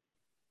know,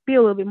 be a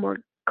little bit more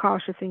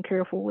cautious and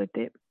careful with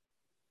it.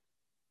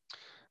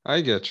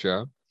 I get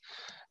you.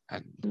 Yeah.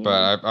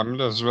 But I'm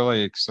just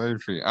really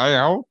excited for you. I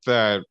hope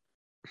that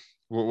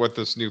with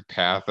this new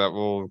path that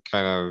will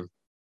kind of,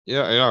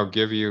 yeah,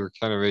 give you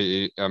kind of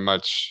a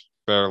much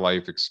better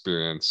life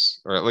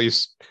experience, or at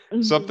least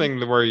Hmm.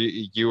 something where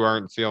you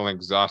aren't feeling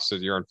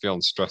exhausted, you aren't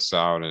feeling stressed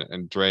out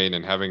and drained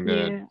and having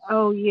to Yeah.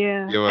 Oh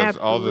yeah. deal with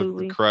all the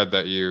Absolutely. crud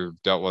that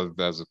you've dealt with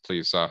as a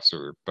police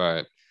officer.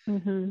 But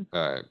Mhm.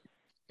 uh,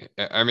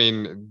 I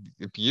mean,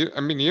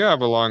 you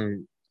have a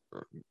long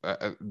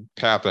uh,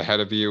 path ahead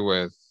of you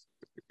with,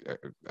 uh,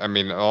 I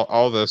mean,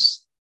 all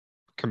this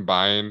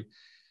combined.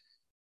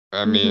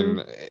 I mean,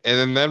 Mhm.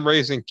 and then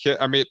raising kid.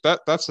 I mean,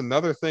 that's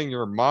another thing.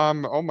 Your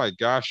mom, oh my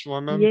gosh,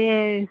 woman,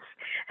 Yes.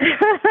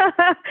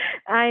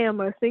 I am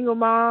a single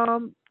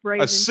mom a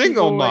raising two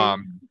single boys.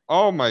 mom.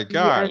 Oh my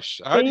Yeah, a gosh,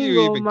 how do you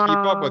single even keep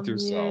up with mom.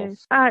 yourself?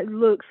 Yes. I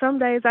look, some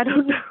days I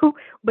don't know,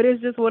 but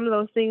it's just one of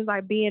those things,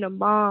 like being a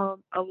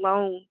mom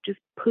alone just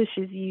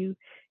pushes you,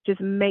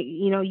 just make,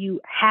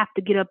 you have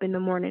to get up in the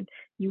morning.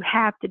 You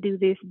have to do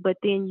this, but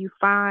then you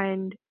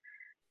find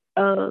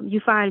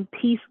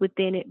peace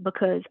within it,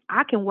 because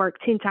I can work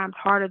 10 times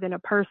harder than a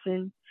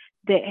person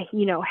that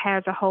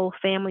has a whole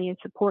family and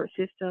support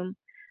system.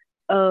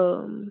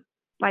 um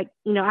like,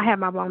 I have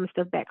my mom and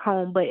stuff back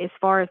home, but as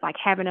far as like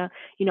having a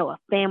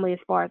family, as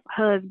far as a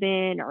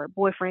husband or a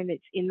boyfriend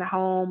that's in the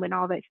home and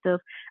all that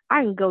stuff,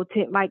 I can go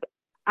to, like,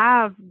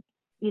 I've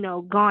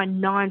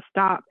gone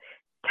nonstop,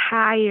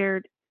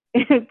 tired,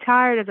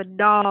 tired as a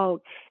dog,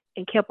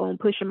 and kept on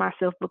pushing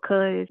myself,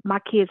 because my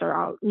kids are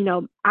all,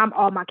 I'm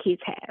all my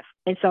kids have.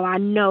 And so I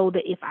know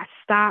that if I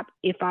stop,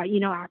 if I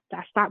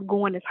stop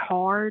going as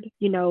hard,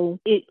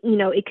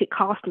 it could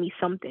cost me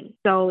something.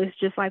 So it's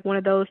just like one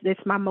of those,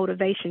 that's my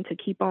motivation to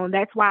keep on.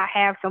 That's why I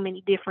have so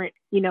many different,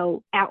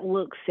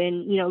 outlooks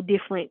and,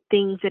 different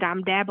things that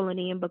I'm dabbling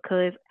in,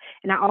 because,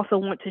 and I also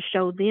want to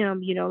show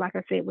them, like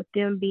I said, with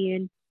them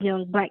being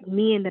young black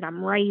men that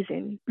I'm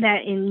raising,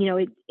 that, and,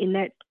 in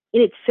that,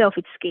 in itself,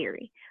 it's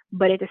scary.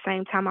 But at the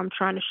same time, I'm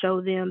trying to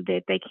show them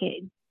that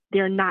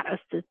they're not a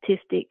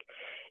statistic.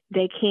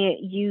 They can't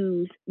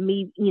use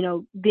me,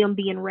 them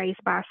being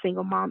raised by a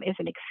single mom, as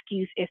an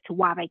excuse as to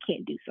why they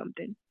can't do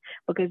something.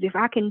 Because if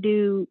I can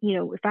do,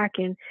 if I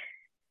can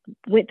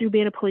went through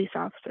being a police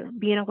officer,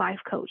 being a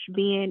life coach,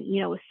 being,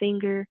 a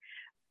singer,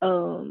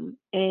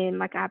 and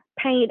like I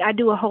paint, I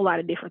do a whole lot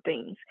of different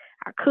things.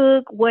 I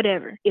cook,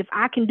 whatever. If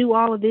I can do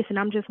all of this and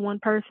I'm just one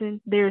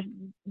person,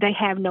 they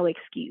have no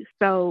excuse.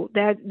 So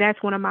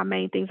that's one of my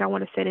main things. I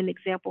want to set an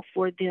example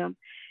for them,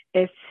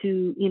 as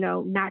to,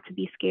 not to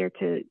be scared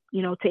to,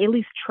 to at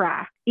least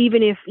try.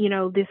 Even if,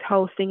 this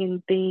whole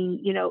singing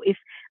thing, if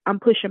I'm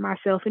pushing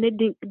myself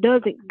and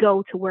doesn't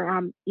go to where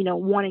I'm,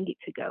 wanting it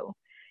to go,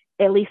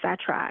 at least I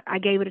tried. I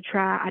gave it a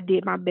try. I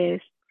did my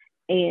best.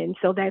 And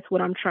so that's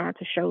what I'm trying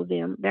to show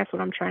them. That's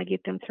what I'm trying to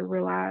get them to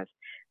realize,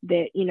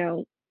 that,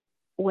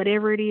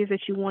 whatever it is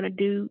that you want to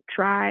do,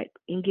 try it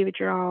and give it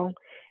your all,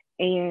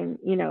 and,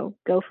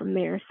 go from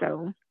there.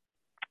 So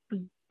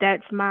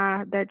that's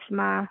my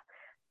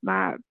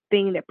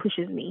thing that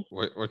pushes me.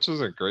 Which is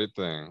a great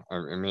thing.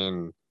 I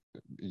mean,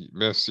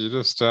 Miss, you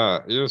just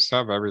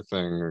have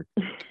everything.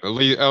 At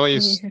least,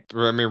 Yeah.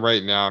 I mean,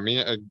 right now. I mean,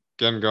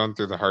 again, going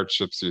through the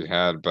hardships you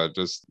had, but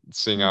just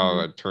seeing how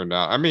Mhm. it turned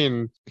out. I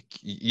mean,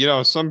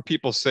 some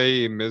people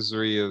say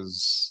misery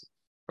is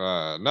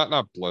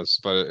not bliss,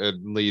 but it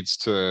leads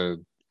to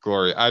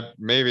glory. I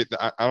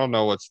don't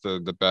know what's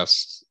the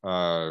best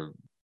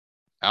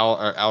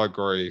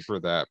allegory for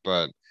that,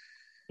 but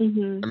I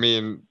Mhm.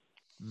 mean,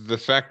 the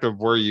fact of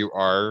where you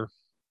are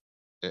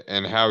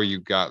and how you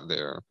got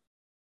there.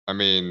 I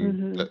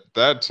mean, Mhm.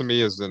 that to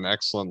me is an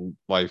excellent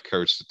life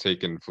coach to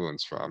take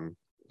influence from.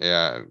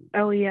 Yeah,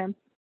 Oh yeah.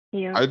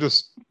 Yeah. I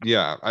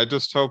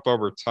just hope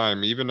over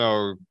time, even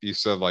though you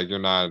said like you're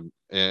not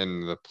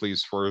in the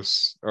police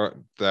force, or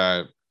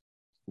that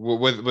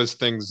with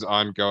things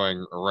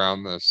ongoing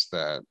around this,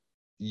 that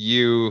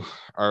you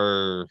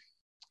are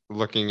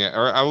looking at,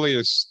 or at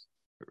least,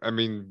 I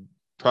mean,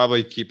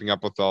 probably keeping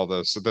up with all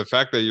this. So the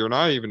fact that you're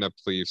not even a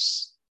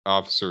police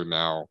officer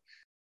now,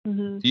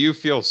 Mhm. do you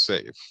feel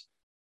safe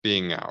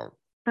being out?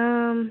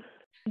 Um.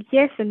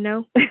 Yes and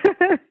no.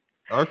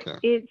 Okay.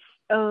 It's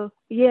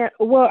yeah,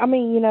 well, I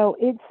mean,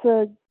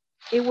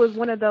 it was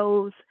one of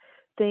those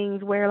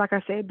things where, like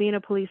I said, being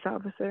a police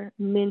officer,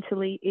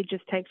 mentally it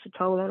just takes a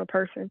toll on a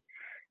person.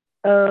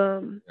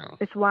 Yeah.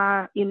 It's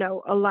why,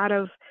 a lot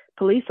of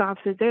police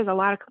officers, there's a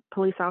lot of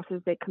police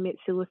officers that commit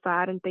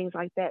suicide and things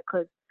like that,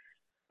 because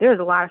there's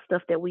a lot of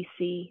stuff that we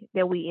see,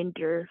 that we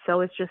endure.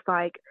 So it's just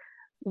like,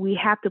 we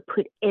have to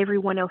put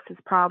everyone else's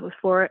problems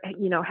for,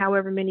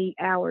 however many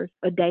hours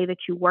a day that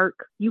you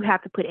work, you have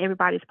to put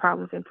everybody's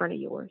problems in front of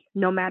yours.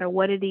 No matter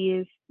what it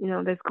is,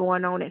 that's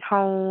going on at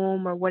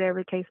home or whatever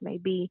the case may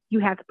be,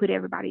 you have to put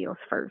everybody else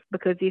first.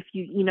 Because if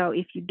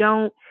you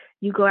don't,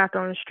 you go out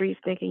there on the streets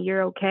thinking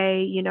you're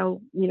okay,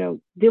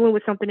 dealing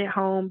with something at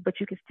home,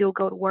 but you can still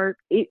go to work.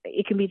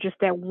 It can be just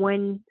that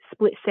one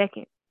split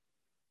second,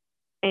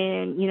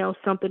 and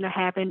something to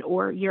happen,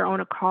 or you're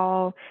on a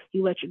call,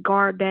 you let your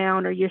guard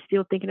down, or you're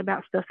still thinking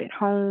about stuff at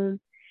home.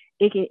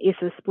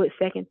 It's a split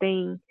second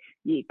thing.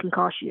 It can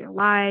cost you your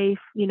life,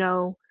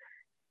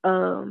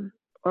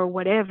 or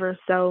whatever.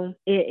 So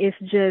it's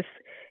just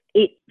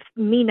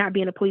me not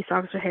being a police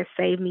officer has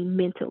saved me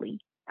mentally.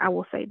 I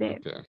will say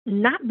that. Okay.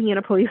 Not being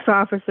a police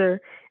officer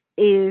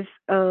is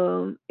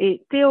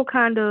it still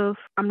kind of,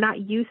 I'm not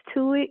used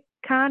to it,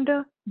 kind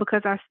of,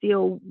 because I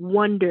still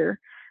wonder.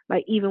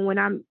 Like, even when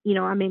I'm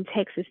in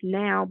Texas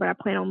now, but I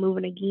plan on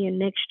moving again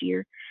next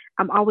year,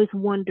 I'm always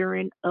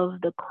wondering of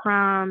the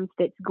crimes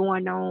that's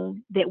going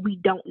on that we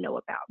don't know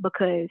about.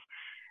 Because,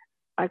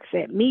 like I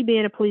said, me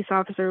being a police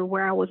officer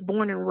where I was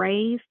born and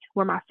raised,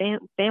 where my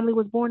family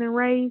was born and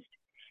raised,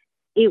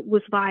 it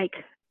was like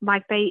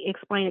they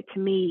explained it to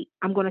me,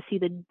 I'm going to see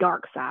the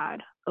dark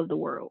side of the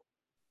world,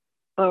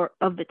 or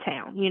of the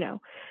town, Yeah.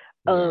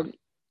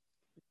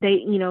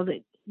 They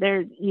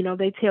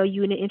tell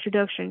you in the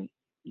introduction,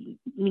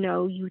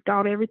 you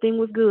thought everything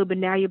was good, but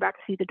now you're about to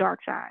see the dark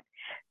side.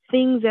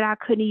 Things that I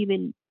couldn't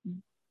even,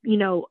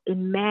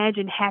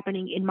 imagine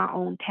happening in my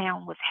own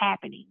town was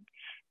happening.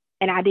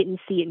 And I didn't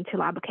see it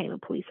until I became a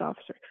police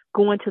officer,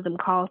 going to them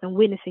calls and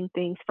witnessing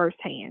things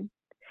firsthand.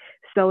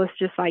 So it's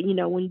just like,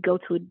 when you go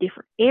to a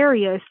different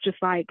area, it's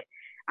just like,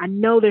 I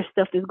know there's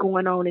stuff that's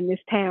going on in this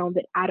town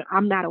that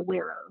I'm not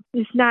aware of.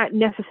 It's not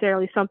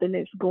necessarily something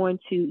that's going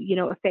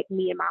to, affect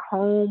me in my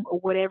home or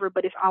whatever,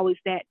 but it's always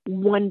that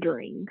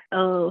wondering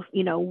of,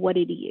 what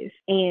it is.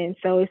 And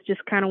so it's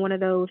just kind of one of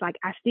those, like,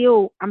 I'm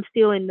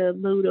still in the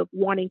mood of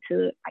wanting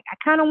to, like, I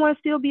kind of want to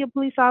still be a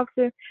police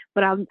officer,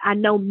 but I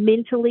know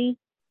mentally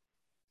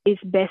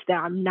it's best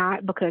that I'm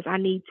not, because I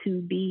need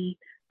to be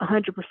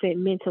 100%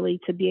 mentally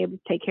to be able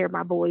to take care of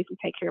my boys and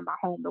take care of my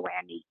home the way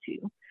I need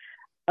to.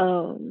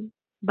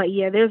 But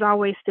yeah, there's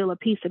always still a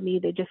piece of me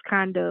that just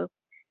kind of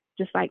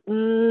just like,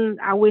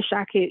 I wish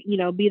I could,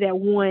 be that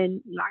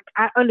one. Like,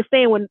 I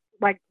understand when,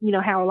 like,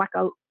 how like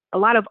a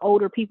lot of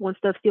older people and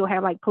stuff still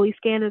have like police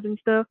scanners and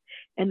stuff,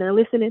 and they're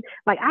listening.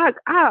 Like, I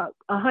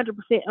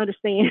 100%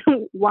 understand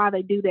why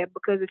they do that,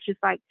 because it's just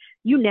like,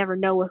 you never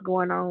know what's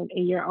going on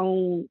in your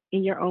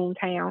own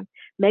town,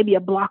 maybe a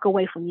block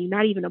away from you,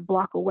 not even a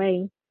block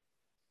away,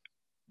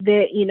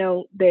 that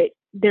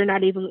they're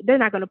not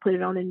going to put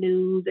it on the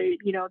news, or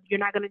you're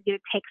not going to get a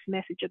text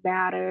message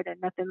about it or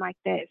nothing like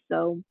that.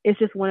 So it's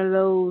just one of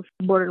those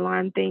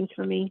borderline things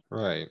for me.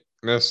 Right.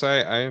 Miss,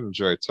 I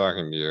enjoy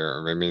talking to you.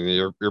 I mean,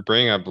 you're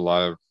bringing up a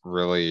lot of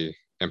really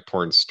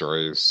important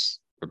stories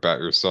about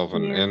yourself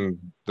and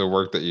the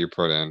work that you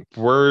put in.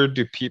 Where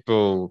do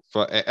people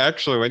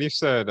actually, when you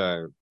said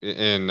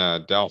in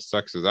Dallas,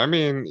 Texas, I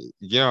mean,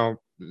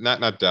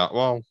 not Dallas.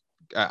 Well,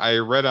 I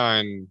read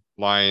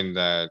online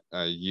that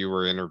you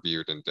were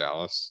interviewed in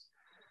Dallas,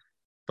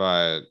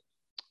 but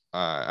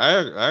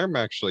I'm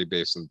actually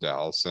based in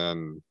Dallas,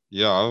 and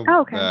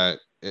Okay. that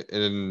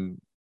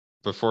in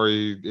before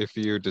if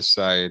you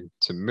decide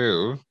to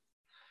move,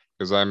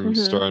 because I'm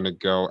starting to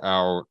go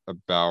out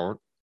about,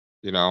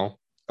 would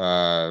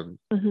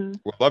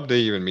love to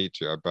even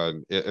meet you, but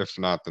if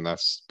not, then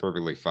that's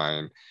perfectly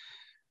fine.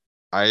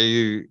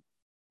 I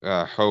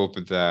hope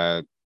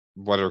that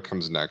whatever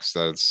comes next,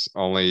 that's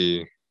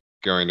only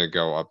going to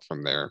go up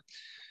from there.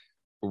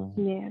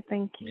 Yeah,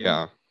 thank you.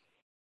 Yeah.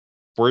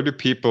 Where do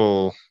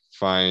people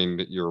find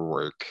your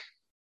work?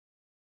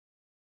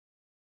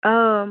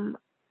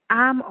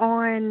 I'm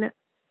on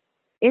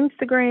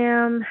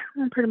Instagram.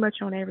 I'm pretty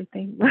much on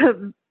everything.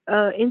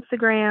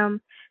 Instagram,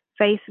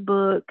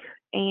 Facebook,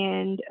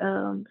 and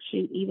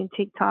even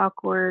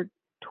TikTok or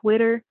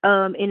Twitter.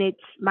 And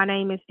my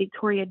name is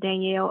Victoria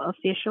Danielle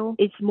Official.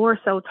 It's more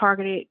so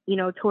targeted,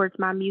 towards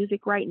my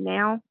music right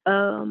now,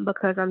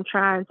 because I'm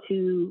trying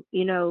to,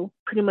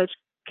 pretty much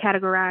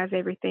categorize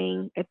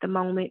everything at the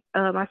moment.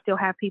 I still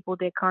have people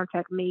that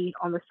contact me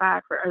on the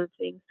side for other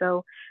things,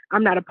 so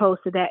I'm not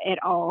opposed to that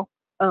at all.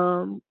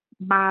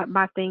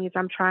 My thing is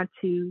I'm trying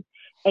to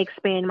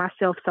expand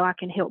myself so I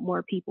can help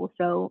more people.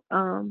 So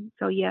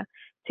yeah,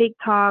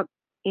 TikTok,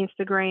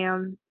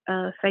 Instagram,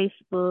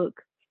 Facebook,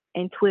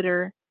 and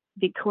Twitter,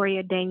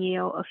 Victoria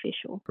Danielle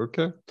Official.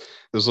 Okay.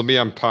 This will be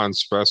on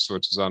Podpress,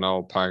 which is on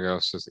all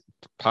podcast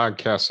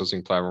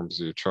hosting platforms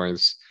of your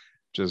choice,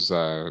 which is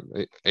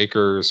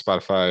Anchor,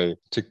 Spotify,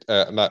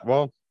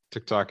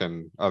 TikTok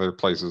and other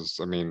places.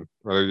 I mean,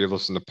 whether you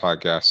listen to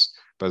podcasts,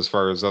 but as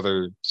far as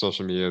other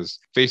social medias,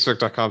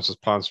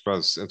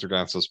 Facebook.com/Podpress,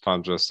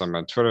 Instagram/Podpress. I'm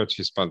on Twitter,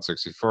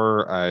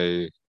 tspun64.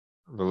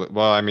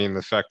 I mean,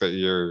 the fact that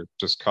you're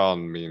just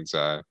calling means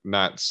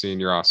not seeing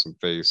your awesome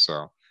face.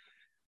 So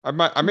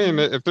I mean,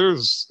 if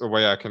there's a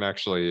way I can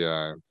actually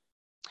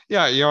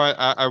Yeah,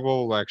 I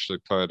will actually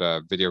put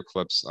video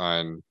clips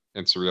on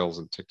Insta Reels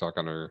and TikTok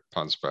on our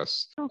Pons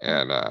Press. Okay.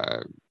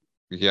 And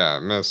yeah,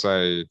 Miss,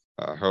 I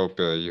hope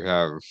you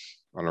have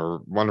on a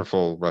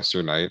wonderful rest of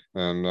your night.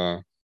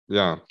 And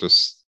yeah,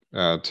 just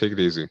take it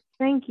easy.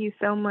 Thank you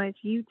so much.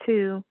 You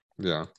too. Yeah.